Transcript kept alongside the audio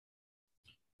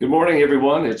Good morning,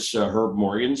 everyone. It's Herb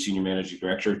Morgan, Senior Managing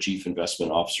Director, Chief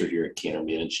Investment Officer here at Cantor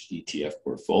Managed ETF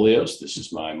Portfolios. This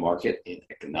is my market and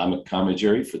economic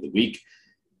commentary for the week.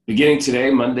 Beginning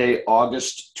today, Monday,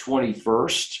 August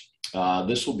 21st.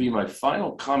 This will be my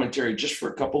final commentary just for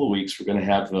a couple of weeks. We're going to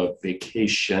have a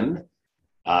vacation,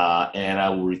 and I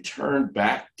will return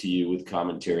back to you with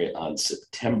commentary on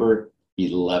September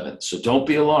 11th. So don't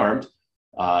be alarmed.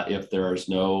 If there is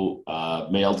no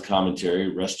mailed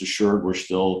commentary, rest assured we're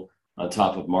still on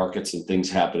top of markets and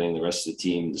things happening. The rest of the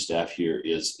team, the staff here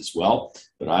is as well.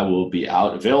 But I will be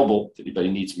out available if anybody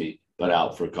needs me, but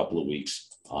out for a couple of weeks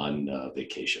on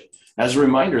vacation. As a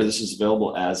reminder, this is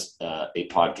available as a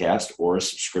podcast or a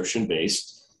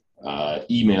subscription-based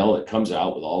email that comes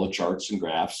out with all the charts and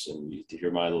graphs, and you get to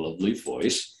hear my lovely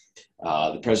voice.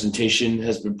 The presentation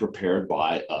has been prepared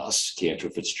by us, Cantor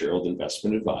Fitzgerald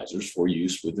Investment Advisors, for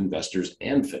use with investors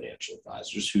and financial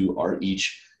advisors who are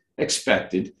each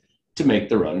expected to make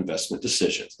their own investment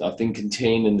decisions. Nothing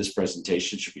contained in this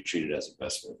presentation should be treated as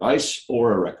investment advice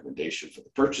or a recommendation for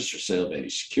the purchase or sale of any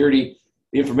security.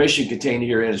 The information contained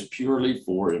herein is purely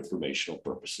for informational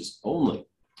purposes only.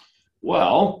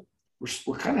 Well,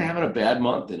 we're kind of having a bad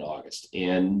month in August,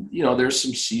 and there's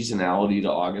some seasonality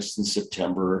to August and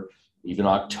September. Even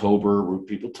October, where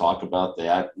people talk about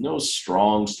that. No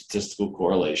strong statistical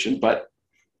correlation, but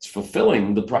it's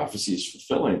fulfilling. The prophecy is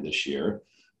fulfilling this year,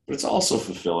 but it's also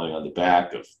fulfilling on the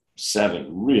back of 7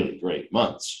 really great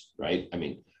months, right? I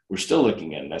mean, we're still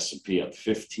looking at an S&P up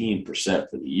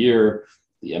 15% for the year.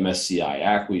 The MSCI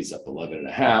ACWI is up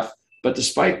 11.5%. But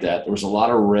despite that, there was a lot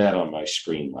of red on my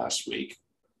screen last week.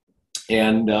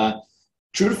 And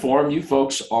true to form, you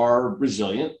folks are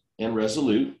resilient and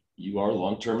resolute. You are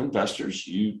long-term investors.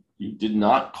 You did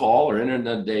not call or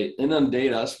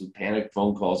inundate us with panicked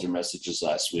phone calls or messages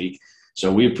last week.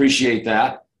 So we appreciate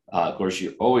that. Of course,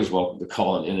 you're always welcome to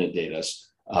call and inundate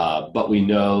us. But we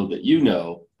know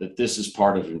that this is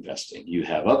part of investing. You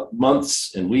have up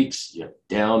months and weeks, you have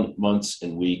down months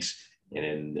and weeks.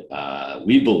 And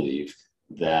we believe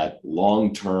that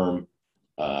long-term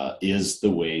is the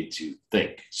way to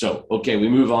think. So, okay, we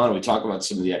move on. We talk about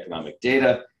some of the economic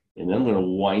data. And then I'm going to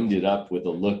wind it up with a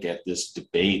look at this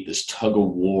debate, this tug of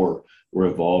war we're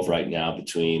involved right now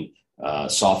between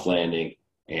soft landing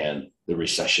and the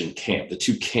recession camp, the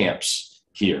two camps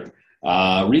here.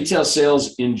 Retail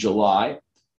sales in July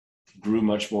grew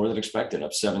much more than expected,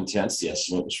 up 0.7. The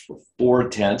estimate was for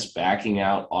 0.4, backing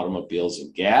out automobiles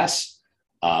and gas.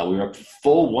 We were up to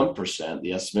full 1%.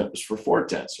 The estimate was for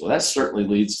 0.4. Well, that certainly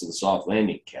leads to the soft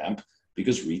landing camp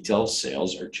because retail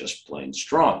sales are just plain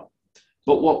strong.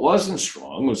 But what wasn't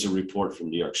strong was a report from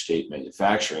New York State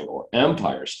Manufacturing, or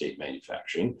Empire State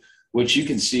Manufacturing, which you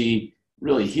can see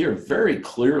really here very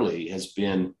clearly has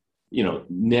been,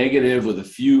 negative with a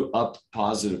few up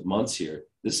positive months here.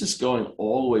 This is going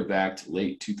all the way back to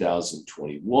late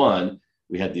 2021.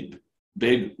 We had the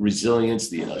big resilience,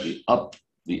 the up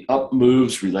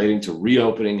moves relating to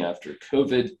reopening after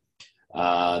COVID.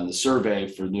 And the survey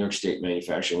for New York State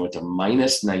Manufacturing went to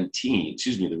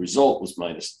 -19. The result was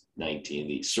 -19.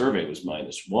 The survey was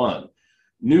 -1.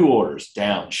 New orders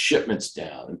down, shipments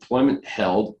down, employment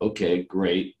held. Okay,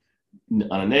 great.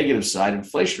 On a negative side,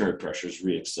 inflationary pressures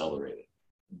reaccelerated.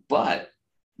 But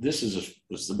this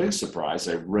was the big surprise.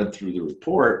 I read through the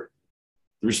report.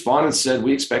 The respondents said,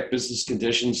 we expect business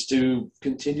conditions to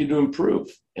continue to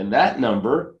improve. And that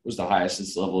number was the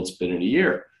highest level it's been in a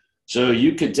year. So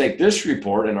you could take this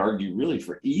report and argue really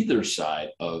for either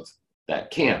side of that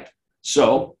camp.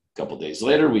 So a couple of days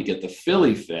later, we get the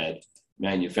Philly Fed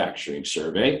manufacturing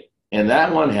survey, and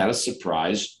that one had a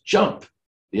surprise jump.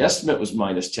 The estimate was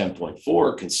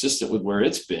 -10.4, consistent with where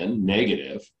it's been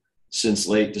negative since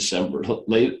late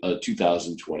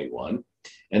 2021,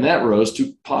 and that rose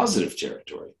to positive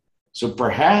territory. So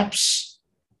perhaps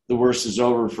the worst is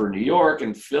over for New York,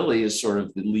 and Philly is sort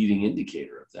of the leading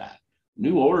indicator of that.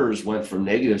 New orders went from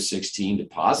 -16 to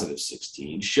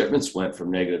 +16. Shipments went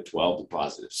from -12 to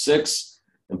 +6.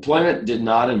 Employment did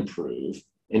not improve.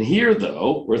 And here,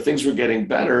 though, where things were getting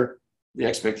better, the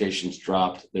expectations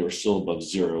dropped. They were still above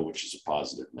 0, which is a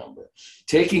positive number.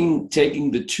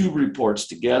 Taking the two reports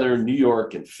together, New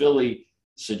York and Philly,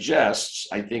 suggests,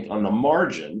 I think, on the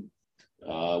margin,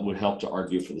 would help to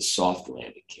argue for the soft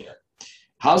landing camp.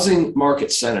 Housing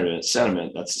market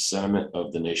sentiment, that's the sentiment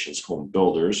of the nation's home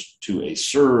builders, to a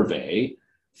survey,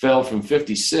 fell from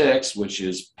 56, which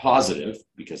is positive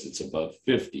because it's above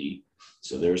 50.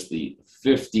 So there's the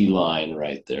 50 line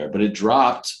right there, but it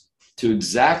dropped to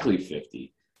exactly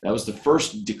 50. That was the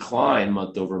first decline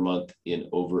month over month in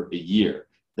over a year.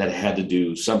 that had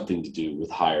something to do with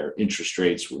higher interest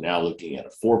rates. We're now looking at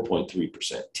a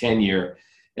 4.3% 10-year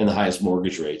and the highest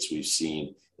mortgage rates we've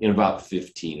seen in about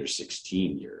 15 or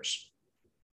 16 years.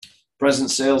 Present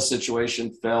sales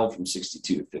situation fell from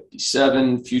 62 to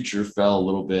 57. Future fell a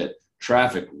little bit.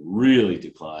 Traffic really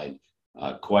declined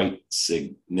quite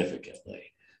significantly.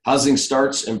 Housing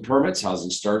starts and permits. Housing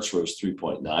starts rose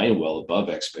 3.9, well above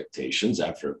expectations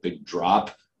after a big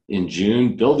drop in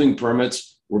June. Building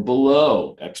permits were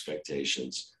below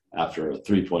expectations after a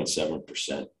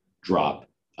 3.7% drop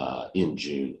in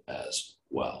June as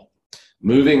well.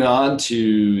 Moving on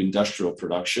to industrial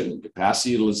production and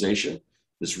capacity utilization.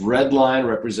 This red line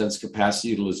represents capacity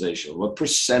utilization. What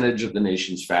percentage of the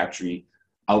nation's factory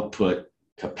output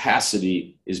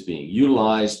capacity is being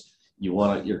utilized?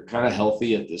 You're kind of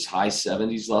healthy at this high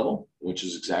 70s level, which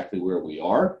is exactly where we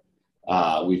are.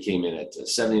 We came in at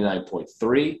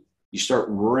 79.3. You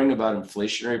start worrying about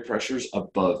inflationary pressures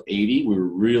above 80. We were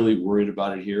really worried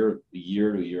about it here a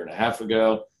year to a year and a half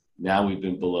ago. Now we've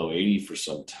been below 80 for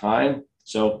some time.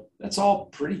 So that's all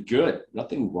pretty good.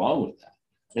 Nothing wrong with that.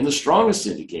 And the strongest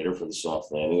indicator for the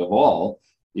soft landing of all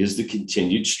is the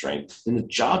continued strength in the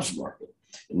jobs market.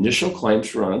 Initial claims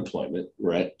for unemployment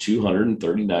were at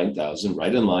 239,000,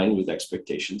 right in line with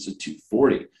expectations at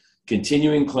 240.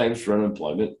 Continuing claims for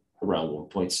unemployment around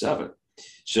 1.7.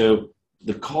 So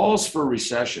the calls for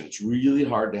recession, it's really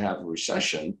hard to have a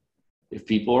recession if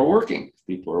people are working. If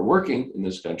people are working in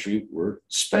this country, we're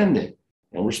spending.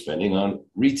 And we're spending on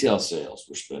retail sales.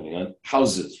 We're spending on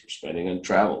houses. We're spending on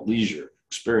travel, leisure,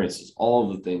 experiences, all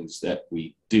of the things that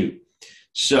we do.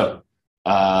 So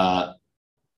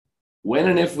when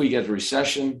and if we get a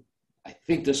recession, I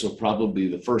think this will probably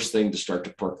be the first thing to start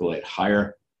to percolate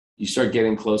higher. You start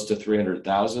getting close to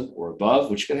 300,000 or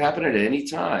above, which can happen at any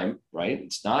time, right?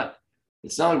 It's not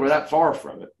like we're that far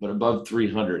from it, but above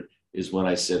 300 is when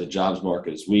I say the jobs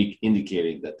market is weak,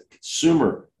 indicating that the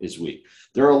consumer is weak.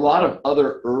 There are a lot of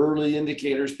other early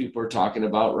indicators people are talking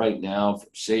about right now, from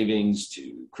savings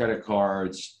to credit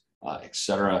cards, et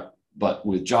cetera. But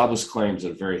with jobless claims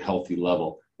at a very healthy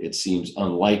level, it seems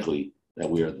unlikely that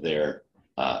we are there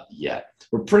yet.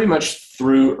 We're pretty much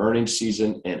through earnings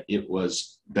season, and it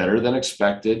was better than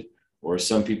expected, or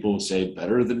some people will say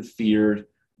better than feared.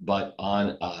 But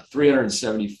on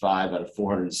 375 out of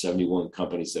 471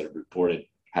 companies that have reported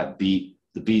have beat.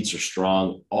 The beats are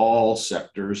strong. All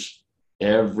sectors,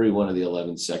 every one of the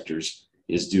 11 sectors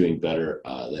is doing better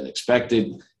than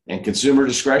expected. And consumer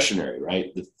discretionary,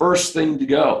 right? The first thing to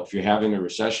go if you're having a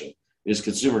recession is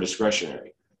consumer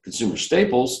discretionary. Consumer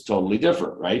staples, totally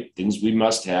different, right? Things we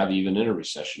must have even in a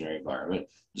recessionary environment.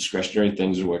 Discretionary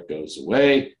things are what goes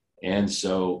away. And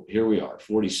so here we are,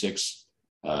 46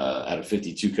 out of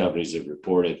 52 companies have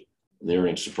reported. The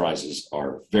earnings surprises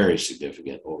are very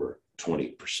significant, over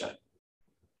 20%.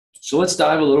 So let's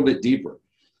dive a little bit deeper.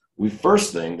 The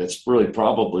first thing that's really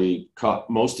probably caught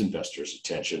most investors'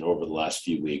 attention over the last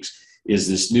few weeks is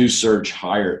this new surge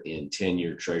higher in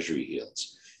 10-year Treasury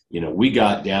yields. We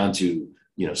got down to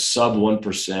sub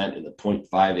 1% in the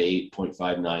 0.58,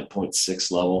 0.59,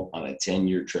 0.6 level on a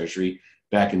 10-year Treasury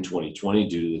back in 2020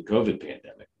 due to the COVID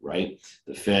pandemic, right?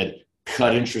 The Fed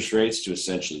cut interest rates to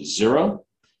essentially zero,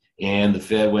 and the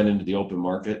Fed went into the open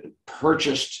market and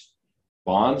purchased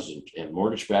bonds and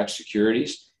mortgage-backed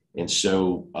securities. And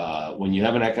so when you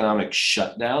have an economic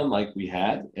shutdown like we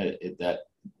had, that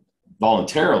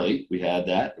voluntarily we had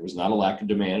that, there was not a lack of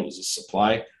demand, it was a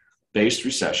supply-based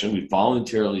recession. We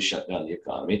voluntarily shut down the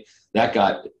economy. That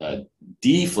got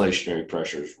deflationary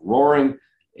pressures roaring,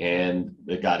 and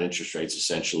it got interest rates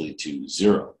essentially to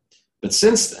zero. But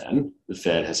since then, the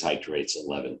Fed has hiked rates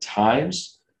 11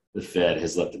 times. The Fed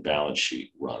has let the balance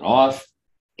sheet run off,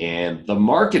 and the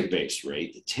market-based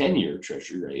rate, the 10-year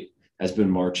Treasury rate, has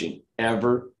been marching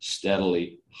ever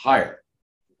steadily higher.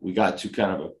 We got to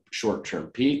kind of a short-term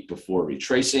peak before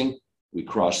retracing. We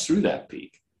crossed through that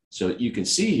peak. So you can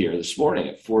see here this morning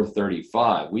at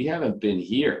 435, we haven't been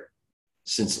here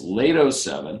since late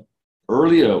 07,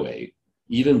 early 08,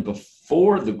 even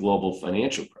before the global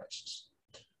financial crisis.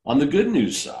 On the good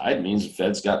news side, it means the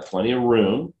Fed's got plenty of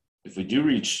room, if we do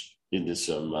reach into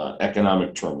some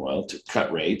economic turmoil, to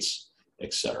cut rates,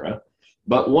 et cetera.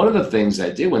 But one of the things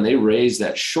that did when they raised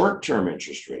that short-term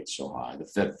interest rate so high, the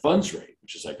Fed funds rate,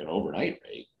 which is like an overnight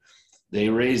rate, they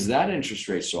raised that interest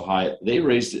rate so high, they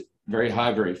raised it very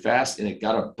high, very fast, and it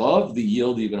got above the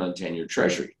yield even on 10-year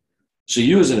Treasury. So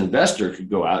you as an investor could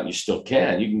go out, and you still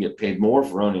can, you can get paid more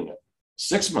for owning a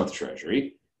 6-month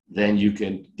Treasury than you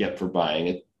can get for buying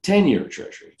a 10-year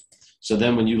Treasury. So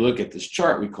then when you look at this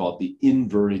chart, we call it the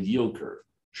inverted yield curve.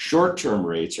 Short-term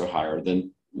rates are higher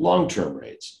than long-term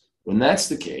rates. When that's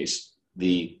the case,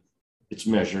 it's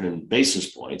measured in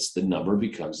basis points, the number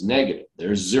becomes negative.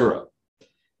 There's zero.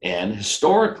 And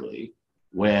historically,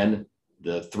 when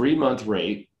the 3-month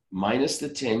rate minus the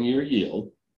 10-year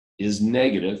yield is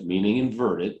negative, meaning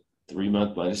inverted,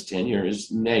 3-month minus 10-year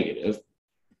is negative,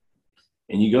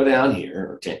 and you go down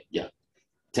here, or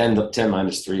 10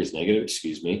 minus 3 is negative,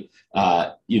 excuse me.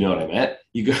 You know what I meant.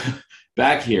 You go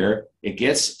back here, it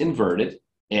gets inverted,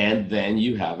 and then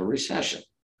you have a recession.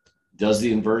 Does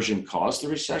the inversion cause the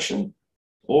recession?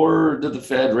 Or did the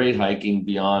Fed rate hiking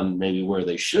beyond maybe where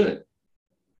they should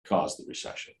cause the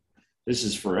recession? This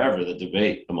is forever the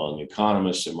debate among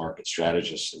economists and market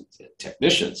strategists and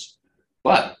technicians.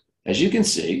 But as you can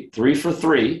see, 3 for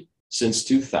 3 since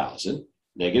 2000,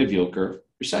 negative yield curve,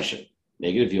 recession,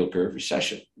 negative yield curve,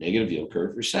 recession, negative yield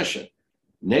curve, recession.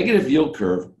 Negative yield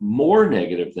curve, more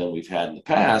negative than we've had in the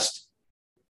past,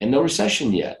 and no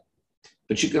recession yet.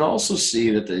 But you can also see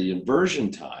that the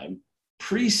inversion time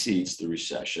precedes the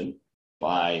recession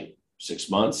by 6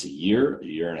 months, a year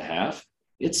and a half.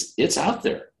 It's out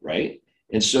there, right?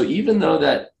 And so even though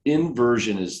that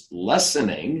inversion is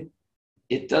lessening,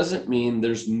 it doesn't mean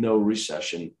there's no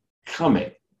recession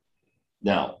coming.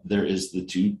 Now, there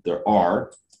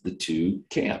are the two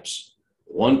camps.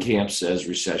 One camp says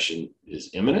recession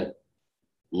is imminent.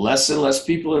 Less and less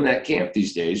people in that camp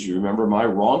these days. You remember my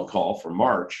wrong call from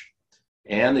March.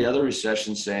 And the other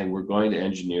recession saying we're going to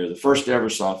engineer the first ever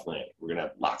soft landing. We're going to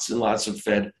have lots and lots of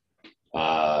Fed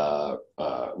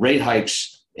rate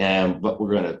hikes, but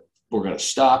we're going to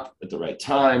stop at the right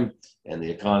time, and the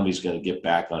economy is going to get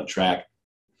back on track.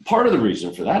 Part of the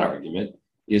reason for that argument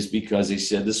is because they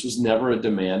said this was never a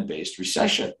demand-based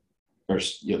recession. Or,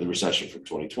 the recession for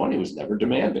 2020 was never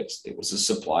demand-based. It was a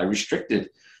supply-restricted.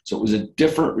 So it was a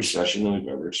different recession than we've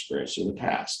ever experienced in the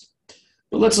past.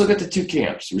 But let's look at the two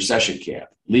camps. The recession camp,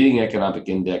 leading economic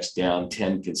index down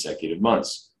 10 consecutive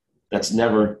months. That's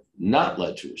never not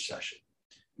led to recession.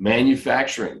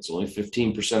 Manufacturing, it's only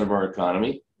 15% of our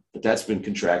economy, but that's been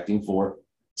contracting for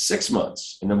 6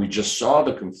 months. And then we just saw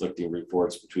the conflicting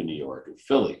reports between New York and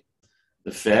Philly.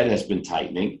 The Fed has been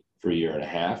tightening for a year and a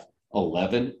half,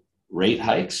 11 rate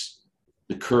hikes.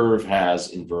 The curve has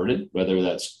inverted, whether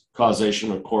that's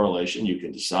causation or correlation, you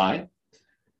can decide.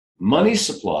 Money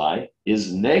supply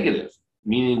is negative,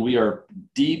 meaning we are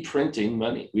de-printing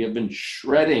money. We have been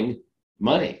shredding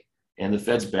money, and the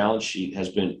Fed's balance sheet has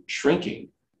been shrinking.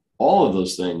 All of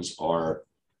those things are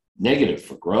negative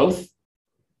for growth.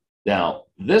 Now,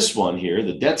 this one here,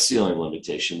 the debt ceiling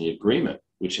limitation, the agreement,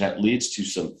 which leads to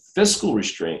some fiscal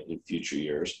restraint in future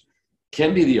years,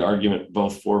 can be the argument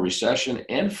both for recession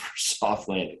and for soft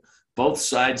landing. Both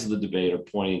sides of the debate are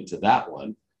pointing to that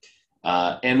one.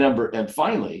 And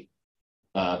finally,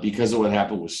 because of what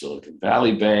happened with Silicon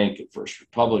Valley Bank and First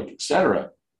Republic, et cetera,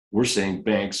 we're seeing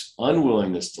banks'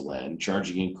 unwillingness to lend,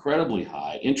 charging incredibly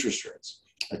high interest rates.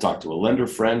 I talked to a lender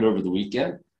friend over the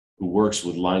weekend who works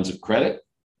with lines of credit.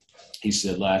 He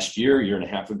said last year, a year and a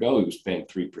half ago, he was paying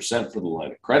 3% for the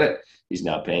line of credit. He's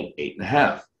now paying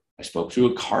 8.5%. I spoke to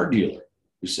a car dealer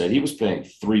who said he was paying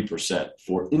 3%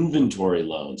 for inventory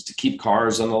loans to keep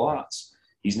cars on the lots.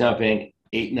 He's now paying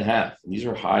 8.5%. And these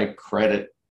are high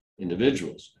credit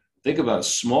individuals. Think about a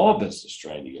small business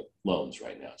trying to get loans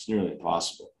right now. It's nearly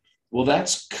impossible. Well,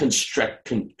 that's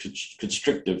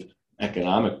constrictive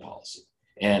economic policy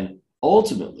and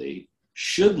ultimately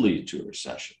should lead to a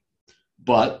recession.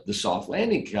 But the soft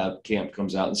landing camp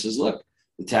comes out and says, look,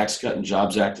 the Tax Cut and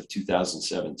Jobs Act of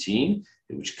 2017,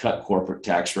 which cut corporate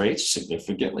tax rates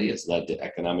significantly, has led to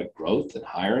economic growth and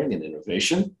hiring and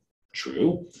innovation.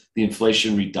 True. The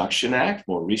Inflation Reduction Act,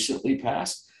 more recently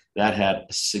passed, that had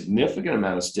a significant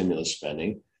amount of stimulus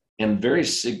spending and very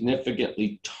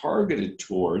significantly targeted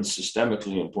towards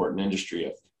systemically important industry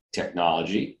of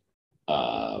technology,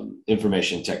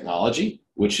 information technology,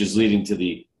 which is leading to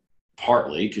the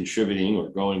partly contributing or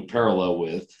going parallel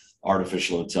with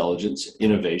artificial intelligence,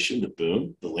 innovation, the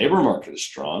boom. The labor market is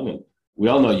strong, and we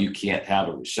all know you can't have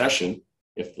a recession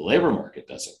if the labor market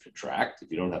doesn't contract, if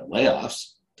you don't have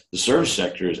layoffs. The service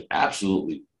sector is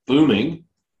absolutely booming.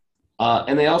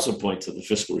 And they also point to the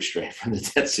fiscal restraint from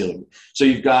the debt ceiling. So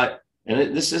you've got,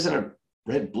 and this isn't a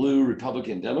red, blue,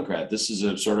 Republican, Democrat. This is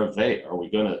a sort of, hey, are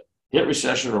we going to hit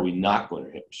recession or are we not going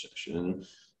to hit recession? And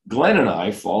Glenn and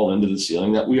I fall into the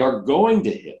ceiling that we are going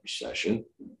to hit recession.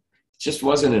 It just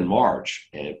wasn't in March,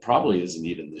 and it probably isn't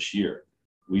even this year.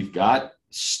 We've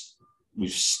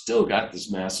still got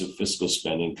this massive fiscal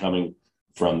spending coming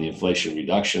from the Inflation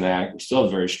Reduction Act. We still have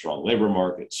a very strong labor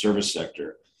market, service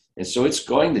sector. And so it's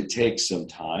going to take some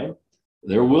time.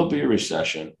 There will be a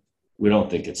recession. We don't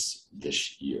think it's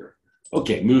this year.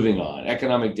 Okay, moving on.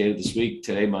 Economic data this week.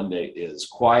 Today, Monday, is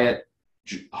quiet.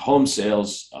 Home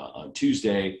sales on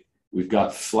Tuesday. We've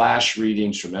got flash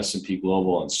readings from S&P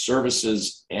Global on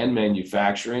services and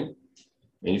manufacturing.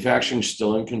 Manufacturing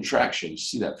still in contraction. You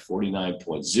see that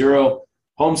 49.0.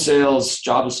 Home sales,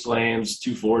 jobless claims,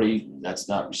 240. That's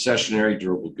not recessionary,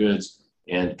 durable goods,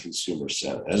 and consumer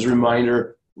sentiment. As a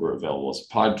reminder, we're available as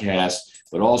a podcast,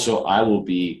 but also I will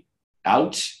be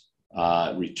out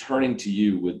returning to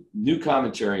you with new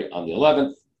commentary on the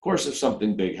 11th. Of course, if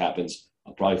something big happens,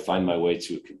 I'll probably find my way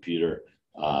to a computer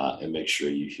and make sure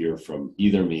you hear from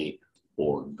either me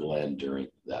or Glenn during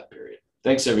that period.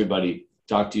 Thanks, everybody.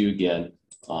 Talk to you again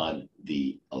on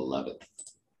the 11th.